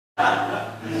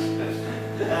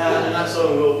And that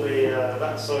song will be,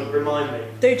 that song, Remind Me.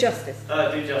 Do Justice.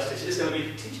 Do Justice. It's going to be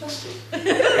Do Justice. Thank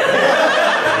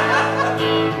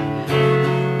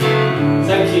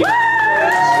you.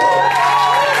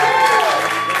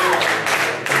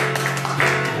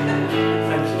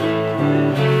 Thank you.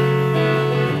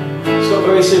 It's got a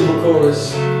very simple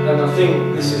chorus, and I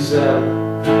think this is, I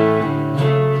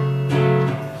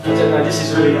don't know, this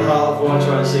is really the heart of what I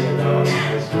try and sing in now, I suppose.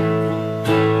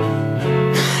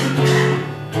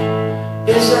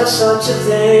 Is there such a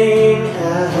thing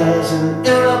as an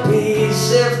inner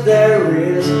peace? If there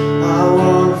is, I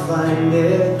want to find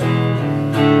it.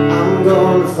 I'm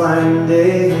going to find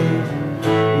it.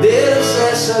 Is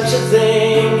there such a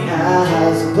thing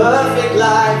as a perfect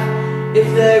life?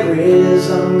 If there is,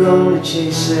 I'm going to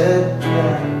chase it.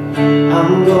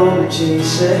 I'm going to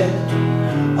chase it.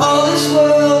 All this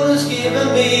world has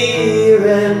given me are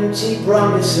empty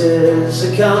promises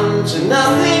that come to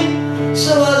nothing.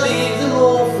 So I leave them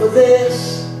all for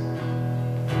this,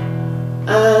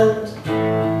 and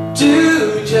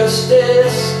do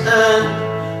justice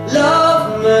and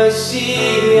love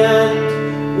mercy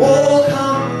and walk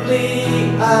humbly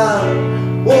out,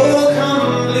 walk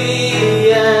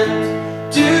humbly and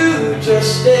do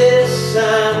justice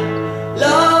and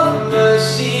love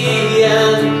mercy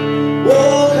and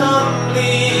walk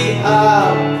humbly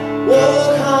out,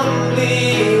 walk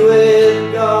humbly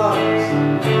with God.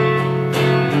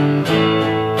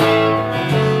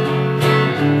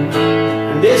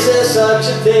 Is there such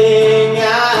a thing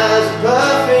as a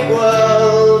perfect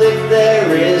world? If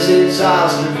there is, it's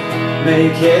ours to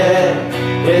make it.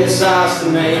 It's ours to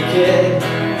make it.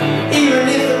 Even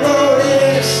if the road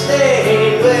is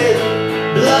stained with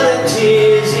blood and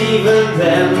tears, even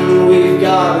then we've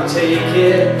got to take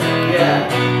it. Yeah,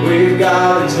 we've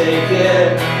got to take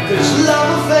it. 'Cause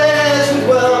love affairs with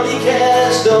worldly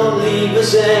cares don't leave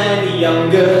us any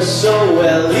younger. So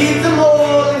we'll leave them all